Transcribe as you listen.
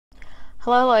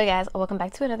Hello guys, welcome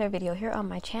back to another video here on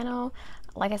my channel.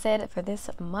 Like I said, for this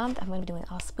month I'm going to be doing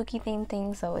all spooky themed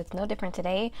things, so it's no different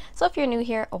today. So if you're new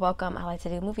here, welcome. I like to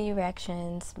do movie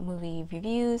reactions, movie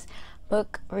reviews,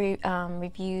 book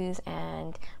reviews,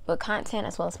 and book content,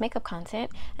 as well as makeup content,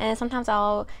 and sometimes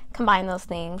I'll combine those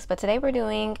things. But today we're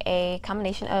doing a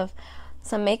combination of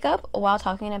some makeup while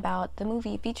talking about the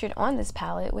movie featured on this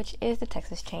palette, which is the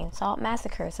Texas Chainsaw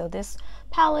Massacre. So this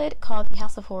palette, called The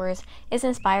House of Horrors, is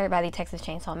inspired by the Texas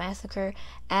Chainsaw Massacre,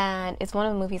 and it's one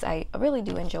of the movies I really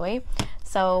do enjoy.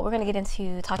 So we're going to get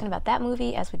into talking about that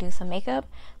movie as we do some makeup.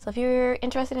 So if you're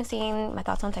interested in seeing my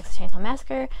thoughts on Texas Chainsaw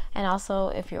Massacre, and also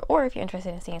if you're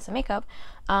interested in seeing some makeup,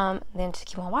 then just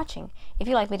keep on watching. If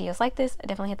you like videos like this,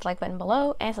 definitely hit the like button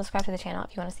below and subscribe to the channel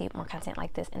if you want to see more content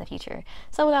like this in the future.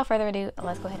 So without further ado,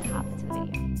 let's go ahead and hop into the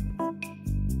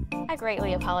video. I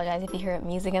greatly apologize if you hear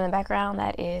music in the background.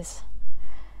 That is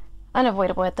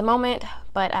unavoidable at the moment,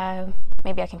 but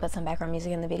maybe I can put some background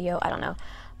music in the video. I don't know.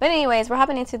 But anyways, we're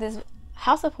hopping into this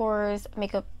House of Horrors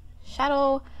makeup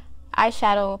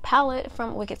eyeshadow palette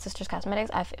from Wicked Sisters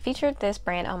Cosmetics. I've featured this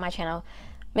brand on my channel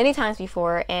many times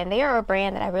before, and they are a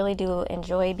brand that I really do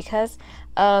enjoy because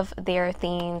of their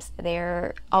themes.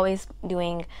 They're always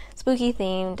doing spooky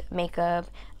themed makeup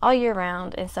all year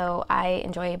round, and so I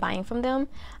enjoy buying from them.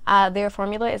 Their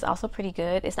formula is also pretty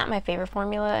good. It's not my favorite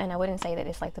formula, and I wouldn't say that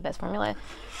it's like the best formula,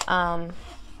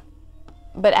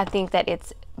 but I think that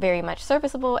it's very much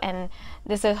serviceable, and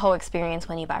this is a whole experience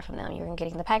when you buy from them. You're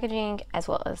getting the packaging as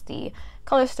well as the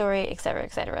color story, etc.,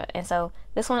 etc. And so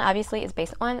this one obviously is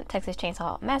based on Texas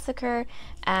Chainsaw Massacre,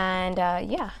 and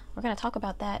yeah, we're going to talk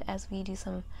about that as we do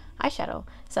some eyeshadow.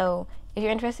 So if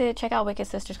you're interested, check out Wicked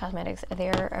Sisters Cosmetics.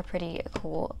 They're a pretty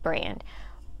cool brand.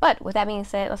 But with that being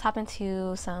said, let's hop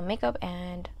into some makeup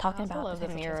and talking about the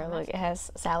mirror. Look, it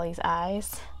has Sally's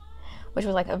eyes, which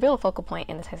was like a real focal point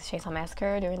in the Texas Chainsaw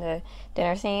Massacre during the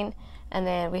dinner scene. And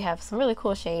then we have some really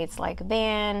cool shades like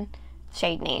Van,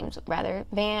 shade names rather,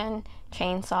 Van,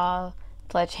 Chainsaw,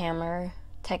 Sledgehammer,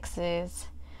 Texas,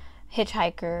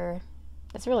 Hitchhiker.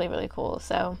 It's really, really cool.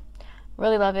 So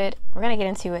really love it. We're gonna get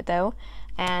into it though.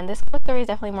 And this color story is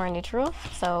definitely more neutral,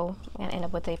 so I'm gonna end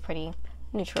up with a pretty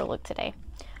neutral look today.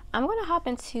 I'm gonna hop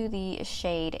into the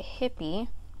shade Hippie,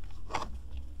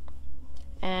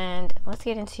 and let's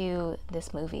get into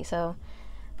this movie. So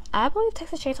I believe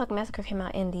Texas Chainsaw Massacre came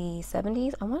out in the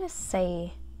 70s. I want to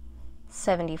say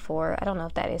 74. I don't know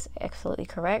if that is absolutely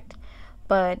correct,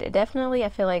 but definitely I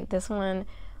feel like this one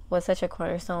was such a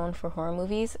cornerstone for horror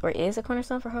movies, or is a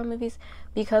cornerstone for horror movies,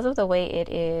 because of the way it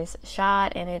is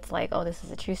shot. And it's like, oh, this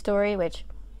is a true story, which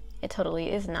it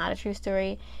totally is not a true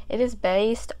story. It is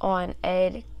based on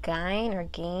Ed Gein, or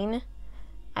Gein.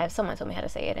 Someone told me how to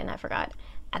say it and I forgot.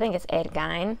 I think it's Ed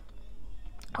Gein,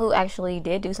 who actually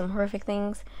did do some horrific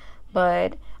things,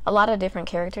 but a lot of different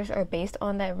characters are based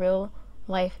on that real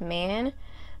life man,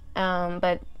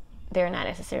 but they're not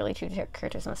necessarily true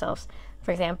characters themselves.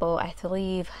 For example, I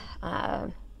believe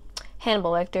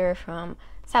Hannibal Lecter from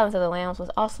Silence of the Lambs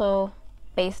was also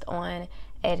based on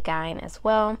Ed Gein as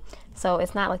well. So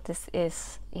it's not like this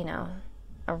is, you know,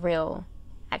 a real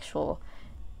actual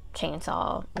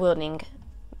chainsaw wielding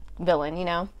villain, you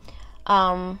know.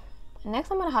 Next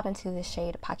I'm gonna hop into this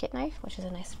shade Pocket Knife, which is a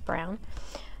nice brown.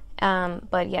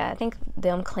 But yeah, I think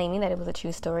them claiming that it was a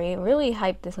true story really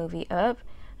hyped this movie up.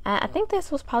 I think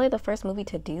this was probably the first movie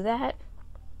to do that.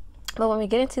 But when we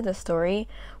get into the story,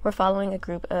 we're following a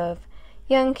group of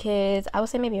young kids, I would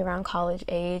say maybe around college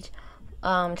age,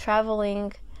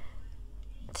 traveling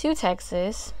to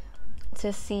Texas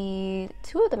to see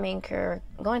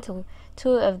going to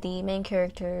two of the main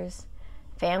characters'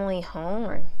 family home,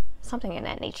 or something in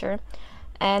that nature.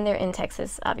 And they're in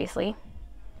Texas, obviously,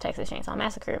 Texas Chainsaw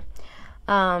Massacre.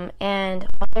 And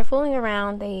while they're fooling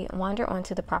around, they wander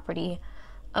onto the property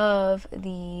of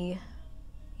the,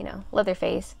 you know,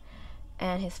 Leatherface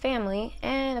and his family,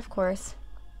 and of course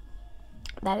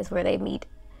that is where they meet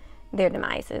their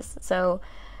demises. So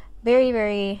very,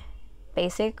 very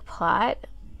basic plot,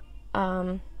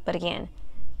 but again,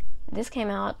 this came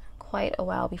out quite a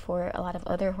while before a lot of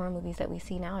other horror movies that we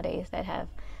see nowadays that have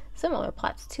similar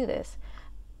plots to this.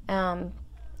 And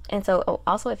so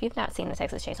also, if you've not seen the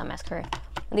Texas Chainsaw Massacre,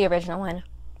 the original one,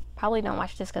 probably don't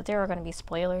watch this because there are going to be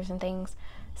spoilers and things.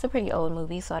 It's a pretty old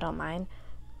movie, so I don't mind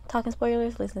talking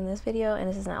spoilers, at least in this video. And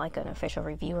this is not like an official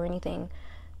review or anything,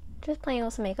 just playing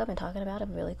with some makeup and talking about a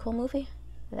really cool movie,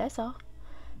 that's all.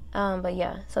 But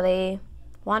yeah, so they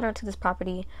wander into this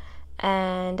property,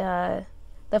 and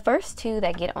the first two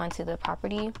that get onto the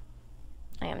property,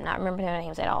 I am not remembering their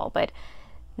names at all, but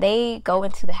they go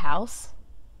into the house.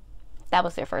 That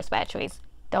was their first bad choice.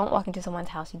 don't walk into someone's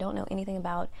house you don't know anything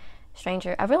about.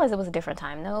 Stranger. I realized it was a different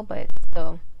time though, but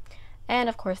still. And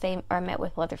of course they are met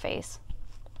with Leatherface.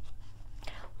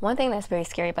 One thing that's very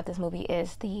scary about this movie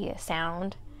is the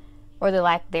sound, or the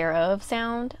lack thereof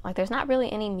sound. Like, there's not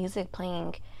really any music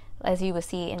playing as you would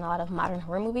see in a lot of modern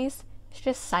horror movies. It's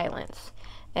just silence.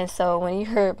 And so when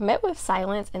you're met with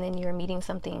silence and then you're meeting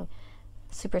something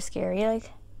super scary,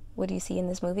 like what do you see in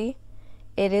this movie,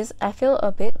 it is, I feel,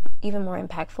 a bit even more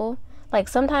impactful. Like,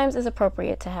 sometimes it's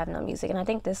appropriate to have no music, and I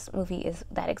think this movie is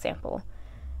that example.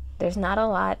 There's not a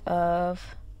lot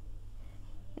of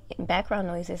background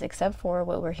noises except for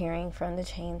what we're hearing from the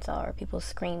chainsaw or people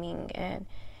screaming, and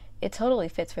it totally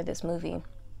fits for this movie.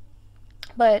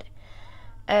 But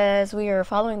as we are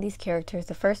following these characters,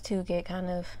 the first two get kind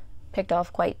of picked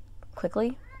off quite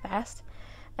quickly, fast,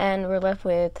 and we're left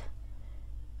with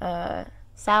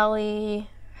Sally,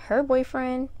 her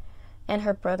boyfriend, and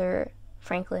her brother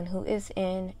Franklin, who is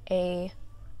in a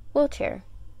wheelchair.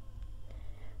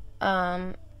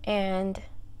 And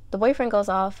the boyfriend goes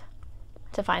off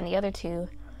to find the other two,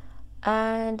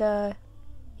 and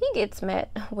he gets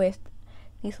met with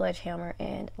the sledgehammer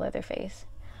and Leatherface.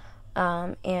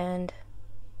 And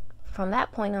from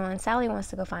that point on, Sally wants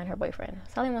to go find her boyfriend.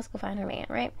 Sally wants to go find her man,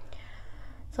 right?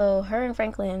 So her and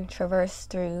Franklin traverse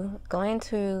through, going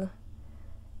to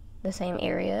the same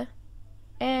area,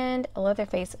 and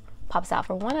Leatherface pops out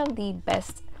for one of the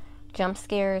best jump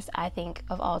scares, I think,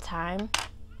 of all time,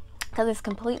 because it's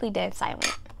completely dead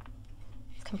silent.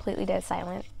 It's completely dead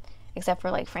silent, except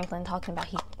for like Franklin talking about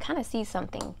he kind of sees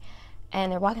something,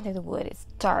 and they're walking through the wood. It's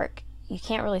dark. You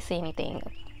can't really see anything.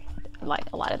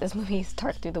 Like, a lot of this movie is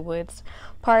dark through the woods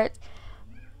part,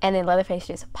 and then Leatherface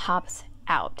just pops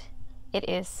out. It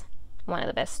is one of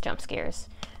the best jump scares.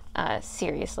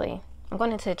 Seriously. I'm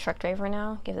going into Truck Driver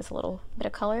now. Give this a little bit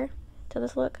of color to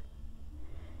this look.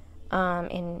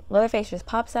 And Leatherface just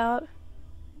pops out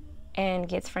and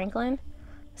gets Franklin.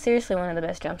 Seriously, one of the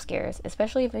best jump scares,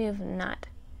 especially if you've not,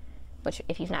 which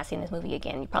if you've not seen this movie,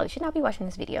 again, you probably should not be watching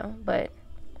this video, but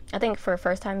I think for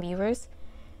first time viewers,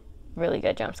 really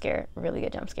good jump scare, really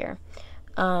good jump scare.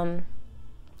 And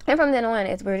from then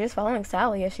on, we're just following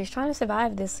Sally as she's trying to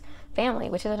survive this family,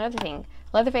 which is another thing.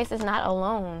 Leatherface is not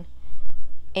alone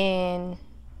in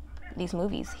these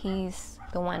movies. He's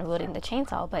the one wielding the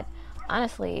chainsaw, but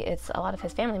honestly, it's a lot of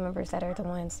his family members that are the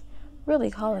ones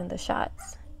really calling the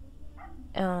shots.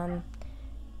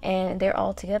 And they're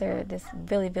all together, this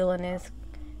really villainous,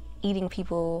 eating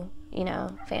people, you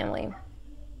know, family.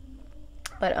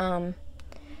 But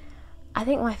I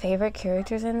think my favorite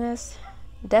characters in this,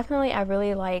 definitely I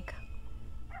really like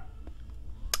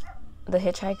the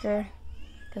hitchhiker,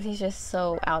 because he's just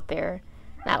so out there.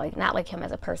 Not like him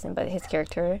as a person, but his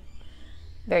character,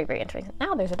 very, very interesting.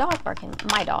 Now there's a dog barking.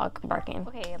 My dog barking.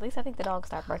 Okay, at least I think the dog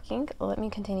stopped barking. Let me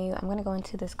continue. I'm gonna go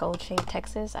into this gold shade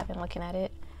Texas. I've been looking at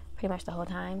it pretty much the whole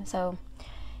time. So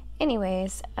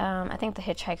anyways, I think the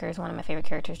hitchhiker is one of my favorite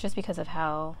characters just because of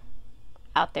how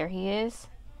out there he is.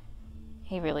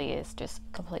 He really is just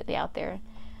completely out there.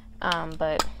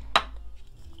 But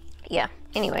yeah,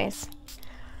 anyways,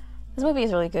 this movie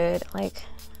is really good. Like,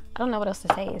 I don't know what else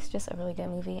to say. It's just a really good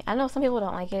movie. I know some people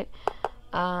don't like it,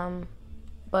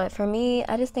 but for me,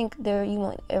 I just think you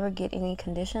won't ever get any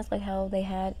conditions like how they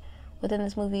had within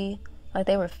this movie. Like,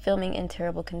 they were filming in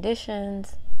terrible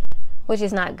conditions, which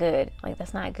is not good. Like,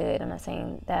 that's not good. I'm not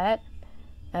saying that.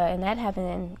 And that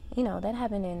happened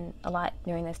in a lot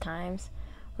during these times,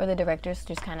 where the directors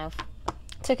just kind of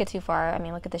took it too far. I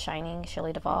mean, look at The Shining,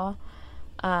 Shelley Duvall,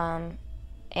 and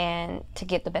to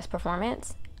get the best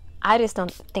performance. I just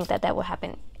don't think that will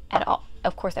happen at all.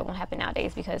 Of course, that won't happen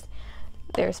nowadays because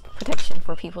there's protection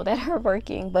for people that are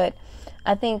working. But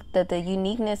I think that the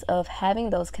uniqueness of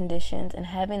having those conditions and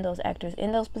having those actors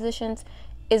in those positions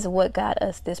is what got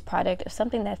us this product of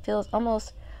something that feels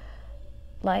almost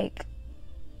like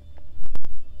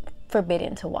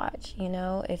forbidden to watch, you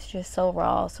know? It's just so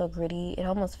raw, so gritty. It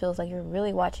almost feels like you're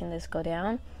really watching this go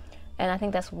down. And I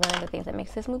think that's one of the things that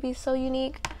makes this movie so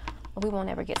unique. We won't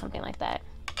ever get something like that.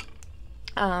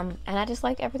 And I just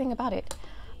like everything about it.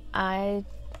 I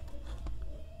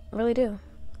really do.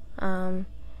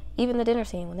 Even the dinner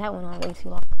scene, when that went on way too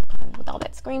long with all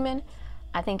that screaming,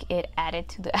 I think it added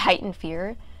to the heightened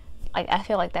fear. Like, I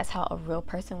feel like that's how a real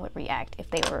person would react if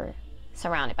they were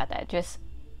surrounded by that, just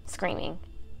screaming.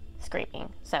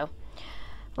 So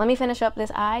let me finish up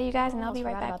this eye, you guys, and I'll be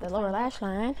right back. About the lower lash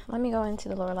line, let me go into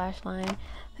the lower lash line. I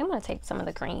think I'm gonna take some of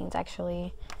the greens,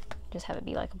 actually, just have it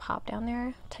be like a pop down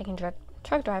there. Taking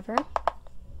Truck Driver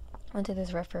onto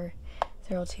this Reffer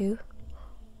 02.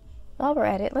 while we're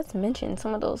at it, let's mention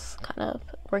some of those kind of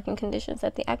working conditions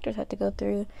that the actors had to go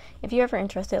through. If you're ever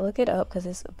interested, look it up because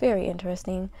it's very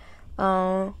interesting.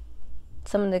 Some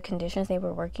of the conditions they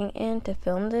were working in to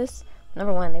film this.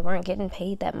 Number one, they weren't getting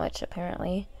paid that much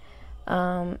apparently.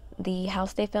 The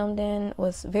house they filmed in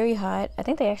was very hot. I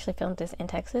think they actually filmed this in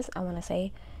Texas, I want to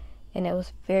say, and it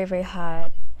was very, very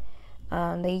hot.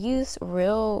 They used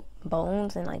real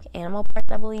bones and like animal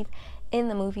parts, I believe, in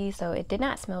the movie, so it did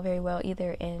not smell very well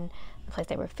either in the place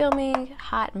they were filming.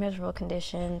 Hot, miserable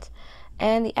conditions.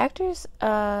 And the actors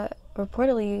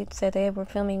reportedly said they were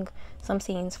filming some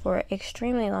scenes for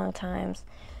extremely long times.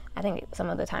 I think some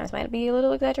of the times might be a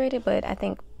little exaggerated, but I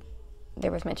think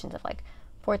there was mentions of like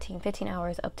 14, 15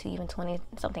 hours up to even 20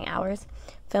 something hours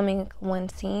filming one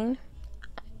scene.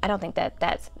 I don't think that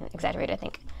that's exaggerated. I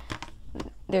think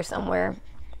there's somewhere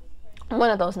one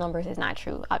of those numbers is not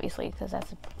true, obviously, because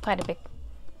that's quite a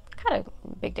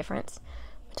big difference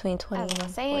between 20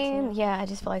 and 14. Yeah, I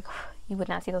just feel like you would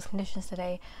not see those conditions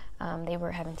today. They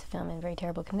were having to film in very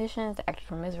terrible conditions. The actors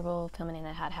were miserable, filming in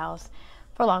a hot house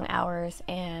for long hours,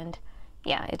 and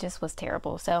yeah, it just was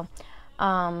terrible. So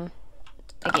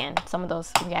again, some of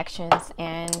those reactions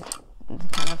and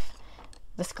kind of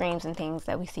the screams and things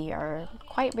that we see are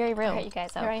quite very real. Alright, you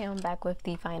guys, so here I am back with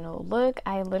the final look.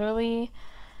 I literally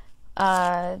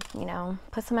you know,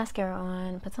 put some mascara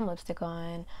on, put some lipstick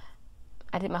on.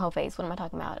 I did my whole face. What am I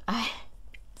talking about?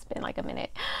 It's been like a minute.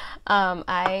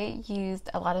 I used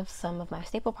some of my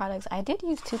staple products. I did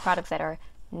use two products that are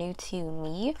new to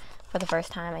me for the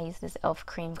first time. I used this e.l.f.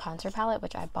 cream contour palette,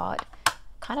 which I bought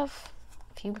kind of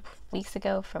a few weeks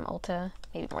ago from Ulta,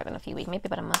 maybe more than a few weeks, maybe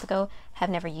about a month ago. Have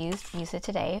never used it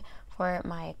today for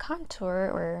my contour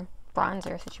or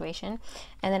bronzer situation.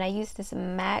 And then I used this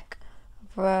MAC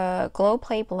Glow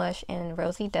Play blush in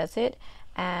Rosie Does It,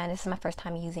 and this is my first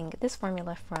time using this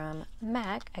formula from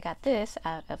MAC. I got this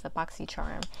out of the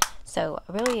BoxyCharm, so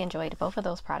I really enjoyed both of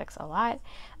those products a lot.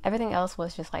 Everything else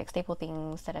was just like staple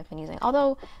things that I've been using,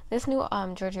 although this new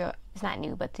Giorgio is not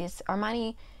new, but this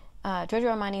Giorgio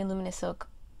Armani Luminous Silk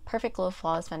Perfect Glow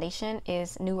Flawless Foundation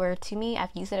is newer to me.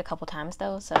 I've used it a couple times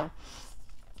though, so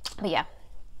but yeah,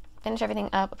 finish everything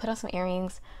up, put on some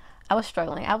earrings. I was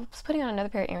struggling. I was putting on another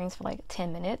pair of earrings for like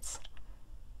 10 minutes.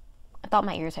 I thought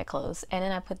my ears had closed, and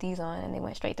then I put these on and they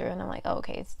went straight through, and I'm like, oh,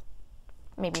 okay,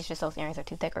 maybe it's just those earrings are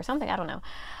too thick or something, I don't know.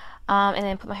 And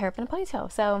then put my hair up in a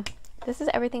ponytail. So this is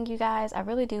everything, you guys. I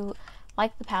really do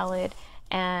like the palette,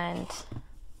 and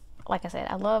like I said,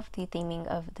 I love the theming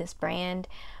of this brand.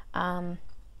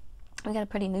 We got a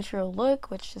pretty neutral look,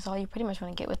 which is all you pretty much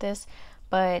want to get with this,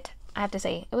 but I have to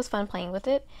say it was fun playing with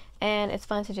it, and it's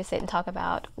fun to just sit and talk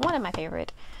about one of my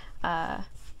favorite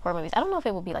horror movies. I don't know if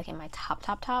it will be like in my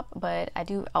top, but I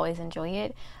do always enjoy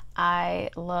it. I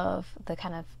love the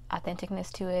kind of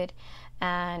authenticness to it,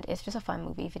 and it's just a fun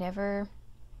movie. If you've never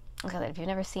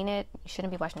seen it, you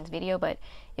shouldn't be watching this video, but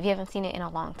if you haven't seen it in a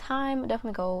long time,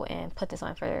 definitely go and put this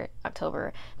on for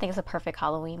October. I think it's a perfect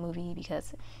Halloween movie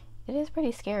because it is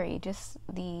pretty scary, just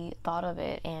the thought of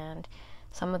it, and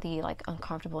some of the like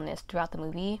uncomfortableness throughout the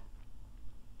movie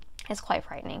is quite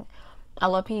frightening. I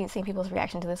love seeing people's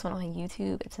reaction to this one on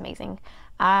YouTube. It's amazing.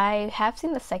 I have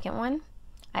seen the second one.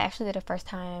 I actually did a first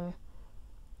time.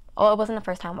 Oh, it wasn't a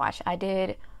first time watch.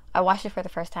 I watched it for the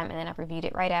first time and then I reviewed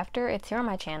it right after. It's here on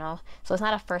my channel, so it's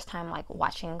not a first time like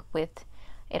watching with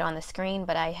it on the screen,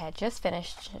 but I had just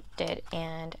finished it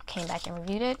and came back and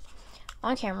reviewed it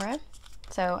on camera.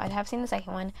 So I have seen the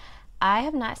second one. I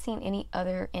have not seen any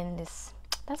other in this.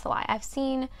 That's a lie. I've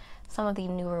seen some of the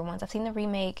newer ones. I've seen the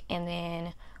remake and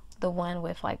then the one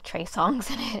with like Trey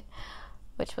songs in it,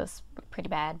 which was pretty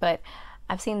bad, but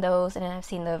I've seen those, and then I've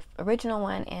seen the original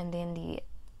one and then the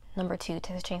number 2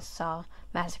 Texas Chainsaw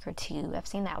Massacre 2. I've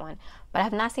seen that one, but I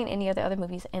have not seen any of the other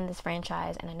movies in this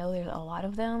franchise, and I know there's a lot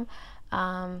of them.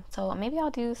 So maybe I'll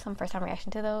do some first time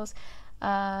reaction to those.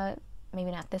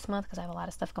 Maybe not this month because I have a lot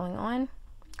of stuff going on,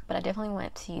 but I definitely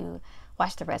want to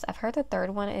watch the rest. I've heard the third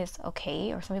one is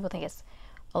okay, or some people think it's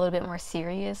a little bit more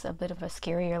serious, a bit of a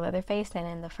scarier Leatherface than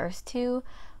in the first two,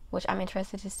 which I'm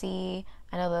interested to see.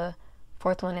 I know the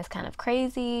fourth one is kind of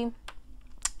crazy.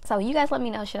 So you guys let me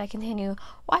know, should I continue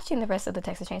watching the rest of the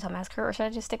Texas Chainsaw Massacre, or should I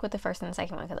just stick with the first and the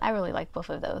second one? Because I really like both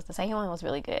of those. The second one was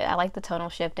really good. I like the tonal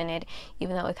shift in it,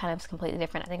 even though it kind of is completely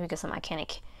different. I think we get some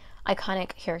iconic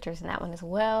characters in that one as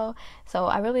well. So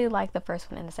I really like the first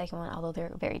one and the second one, although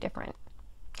they're very different.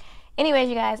 Anyways,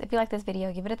 you guys, if you like this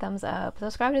video, give it a thumbs up.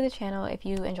 Subscribe to the channel if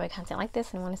you enjoy content like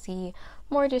this and want to see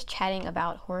more just chatting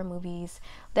about horror movies.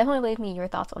 Definitely leave me your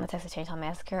thoughts on the Texas Chainsaw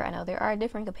Massacre. I know there are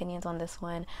different opinions on this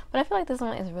one, but I feel like this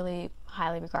one is really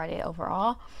highly regarded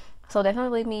overall. So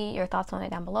definitely leave me your thoughts on it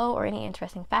down below, or any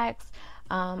interesting facts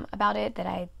about it that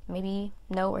I maybe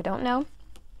know or don't know.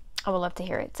 I would love to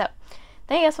hear it. So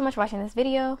thank you guys so much for watching this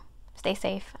video. Stay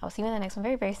safe. I'll see you in the next one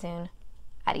very, very soon.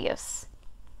 Adios.